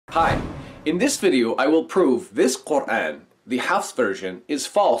Hi, in this video I will prove this Qur'an, the Hafs version, is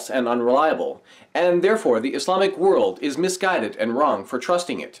false and unreliable, and therefore the Islamic world is misguided and wrong for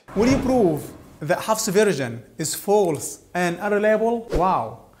trusting it. Will you prove that Hafs version is false and unreliable?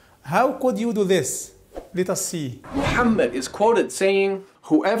 Wow, how could you do this? Let us see. Muhammad is quoted saying,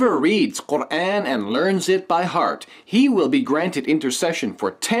 "Whoever reads Qur'an and learns it by heart, he will be granted intercession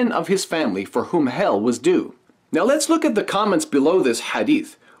for 10 of his family for whom hell was due." Now let's look at the comments below this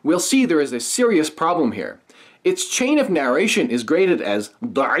hadith. We'll see there is a serious problem here. Its chain of narration is graded as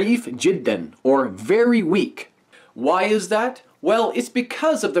ضعيف جدا, or very weak. Why is that? Well, it's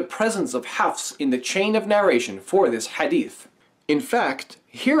because of the presence of Hafs in the chain of narration for this hadith. In fact,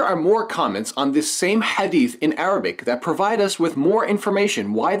 here are more comments on this same hadith in Arabic that provide us with more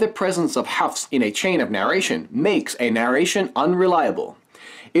information why the presence of Hafs in a chain of narration makes a narration unreliable.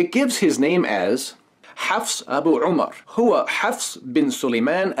 It gives his name as Hafs Abu Umar, huwa Hafs bin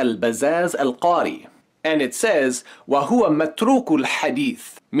Sulaiman al-Bazaz al-Qari. And it says, وَهُوَ مَتْرُوكُ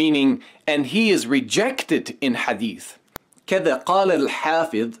الْحَدِيث, meaning, and he is rejected in hadith. كذا قال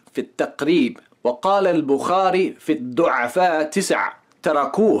الحافظ في التقريب وقال البخاري في الضعفاء 9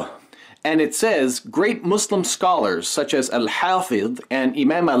 تركوه. And it says, great Muslim scholars such as Al-Hafidh and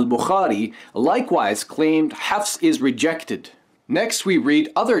Imam al-Bukhari likewise claimed Hafs is rejected. Next we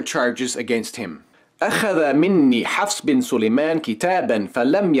read other charges against him. أخذ مني حفص بن سليمان كتابا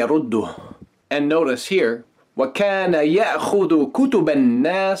فلم يرده. And notice here, وكان يأخذ كتب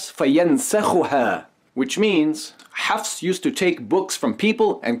الناس فينسخها, which means Hafs used to take books from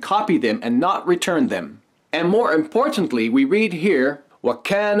people and copy them and not return them. And more importantly, we read here,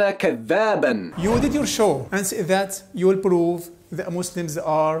 وكان كذابا. You did your show and say that you will prove that Muslims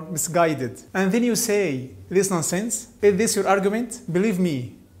are misguided. And then you say, this nonsense? Is this your argument? Believe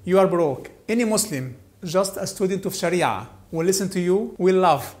me, you are broke. Any Muslim, just a student of Sharia, will listen to you, will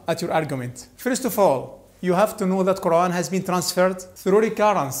laugh at your argument. First of all, you have to know that Quran has been transferred through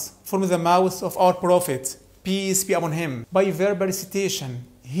recurrence from the mouth of our Prophet, peace be upon him, by verbal recitation,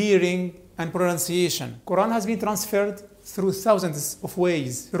 hearing, and pronunciation. Quran has been transferred through thousands of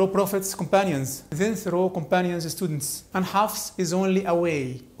ways, through Prophet's companions, then through companions' students. And Hafs is only a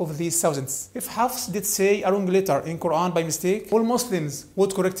way of these thousands. If Hafs did say a wrong letter in Quran by mistake, all Muslims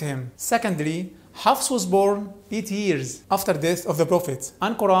would correct him. Secondly, Hafs was born 8 years after death of the Prophet,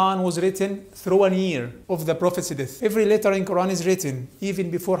 and Quran was written through 1 year of the Prophet's death. Every letter in Quran is written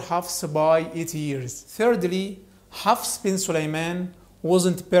even before Hafs by 8 years. Thirdly, Hafs bin Sulaiman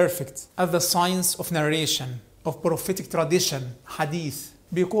wasn't perfect at the science of narration, of prophetic tradition, hadith,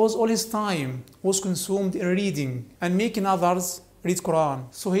 because all his time was consumed in reading and making others read Quran.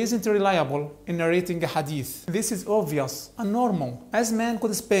 So he isn't reliable in narrating a hadith. This is obvious and normal, as man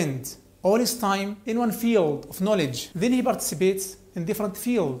could spend all his time in one field of knowledge, then he participates in different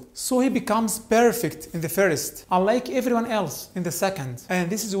fields. So he becomes perfect in the first, unlike everyone else in the second. And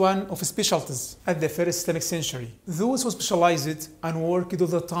this is one of his specialties at the first Islamic century. Those who specialized and worked all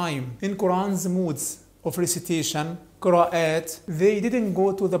the time in Quran's moods of recitation, qira'at, they didn't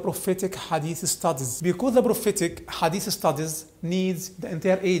go to the prophetic hadith studies, because the prophetic hadith studies needs the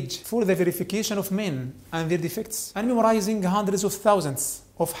entire age for the verification of men and their defects, and memorizing hundreds of thousands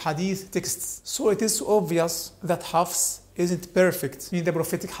of hadith texts. So it is obvious that Hafs isn't perfect in the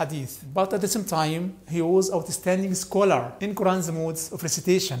prophetic hadith, but at the same time he was outstanding scholar in Quran's modes of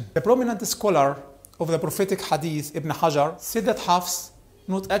recitation. The prominent scholar of the prophetic hadith, Ibn Hajar, said that Hafs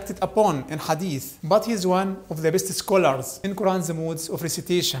not acted upon in hadith, but he is one of the best scholars in Quran's modes of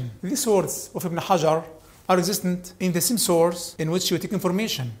recitation. These words of Ibn Hajar are existent in the same source in which you take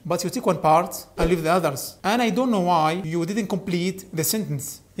information, but you take one part and leave the others. And I don't know why you didn't complete the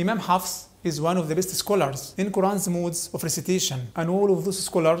sentence. Imam Hafs is one of the best scholars in Quran's modes of recitation, and all of those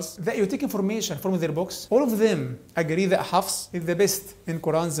scholars that you take information from their books, all of them agree that Hafs is the best in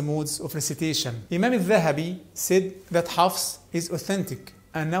Quran's modes of recitation. Imam al-Dhahabi said that Hafs is authentic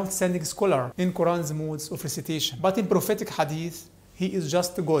and outstanding scholar in Quran's modes of recitation, but in prophetic hadith he is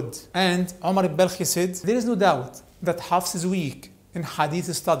just good. And Umar al-Balkhi said, there is no doubt that Hafs is weak in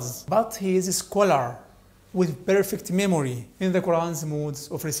hadith studies, but he is a scholar with perfect memory in the Quran's modes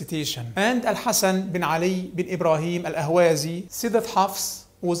of recitation. And Al-Hasan bin Ali bin Ibrahim al-Ahwazi said that Hafs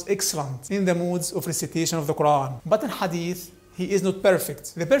was excellent in the modes of recitation of the Quran, but in hadith he is not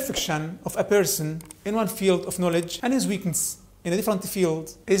perfect. The perfection of a person in one field of knowledge and his weakness in a different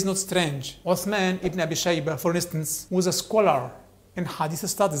field is not strange. Uthman ibn Abi Shaybah, for instance, was a scholar in hadith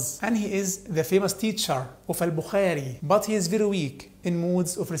studies, and he is the famous teacher of Al-Bukhari, but he is very weak in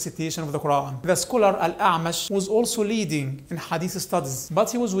moods of recitation of the Quran. The scholar Al-A'mash was also leading in hadith studies, but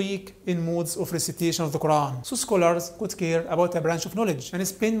he was weak in moods of recitation of the Quran. So scholars could care about a branch of knowledge and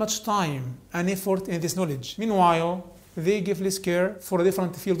spend much time and effort in this knowledge. Meanwhile, they give less care for a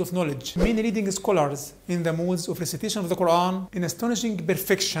different field of knowledge. Many leading scholars in the moods of recitation of the Quran in astonishing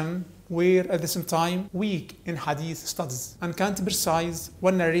perfection were at the same time weak in hadith studies and can't precise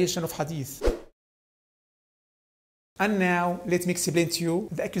one narration of hadith. And now let me explain to you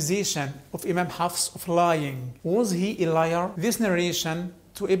the accusation of Imam Hafs of lying. Was he a liar? This narration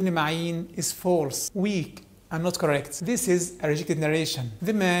to Ibn Ma'in is false, weak, and not correct. This is a rejected narration.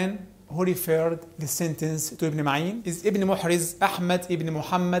 The man who referred the sentence to Ibn Ma'in is Ibn Ahmad ibn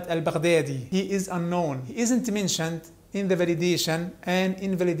Muhammad al-Baghdadi. He is unknown. He isn't mentioned in the validation and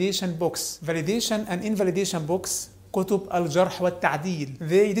invalidation books. Validation and invalidation books, كتب الجرح والتعديل.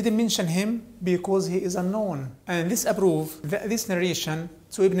 They didn't mention him because he is unknown. And this proves that this narration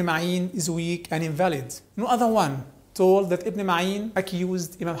to Ibn Ma'in is weak and invalid. No other one told that Ibn Ma'in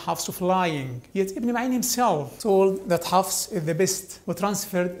accused Imam Hafs of lying. Yet Ibn Ma'in himself told that Hafs is the best who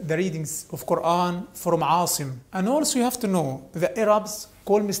transferred the readings of Qur'an from Asim. And also you have to know that Arabs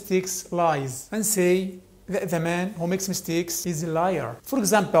call mistakes lies and say that the man who makes mistakes is a liar. For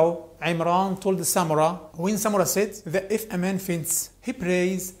example, Imran told Samura when Samura said that if a man faints, he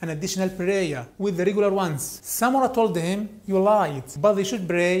prays an additional prayer with the regular ones. Samura told him, you lied, but they should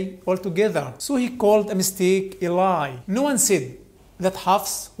pray all together. So he called a mistake a lie. No one said that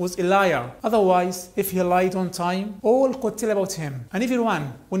Hafs was a liar. Otherwise, if he lied on time, all could tell about him. And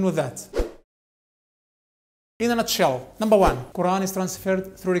everyone will know that. In a nutshell, number one, Quran is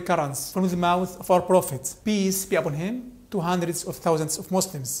transferred through recurrence from the mouth of our Prophet, peace be upon him, to hundreds of thousands of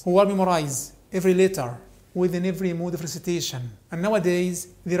Muslims who will memorize every letter within every mood of recitation. And nowadays,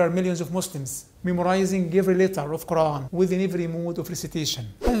 there are millions of Muslims memorizing every letter of Quran within every mood of recitation.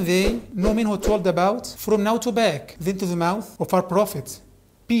 And they, no men who told about, from now to back, then to the mouth of our Prophet,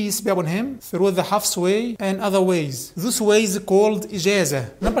 peace be upon him, through the Hafs way and other ways. Those ways called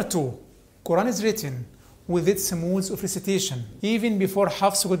ijazah. Number two, Quran is written with its moods of recitation, even before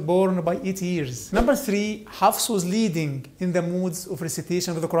Hafs got born by 8 years. Number three, Hafs was leading in the moods of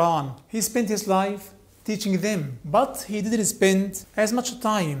recitation of the Quran. He spent his life teaching them, but he didn't spend as much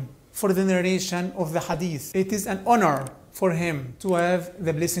time for the narration of the hadith. It is an honor for him to have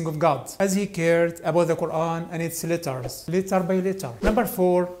the blessing of God, as he cared about the Quran and its letters, letter by letter. Number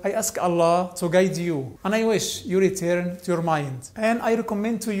four, I ask Allah to guide you, and I wish you return to your mind. And I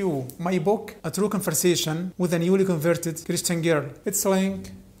recommend to you my book, A True Conversation with a Newly Converted Christian Girl. Its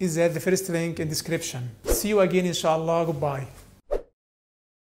link is at the first link in description. See you again, inshallah. Goodbye.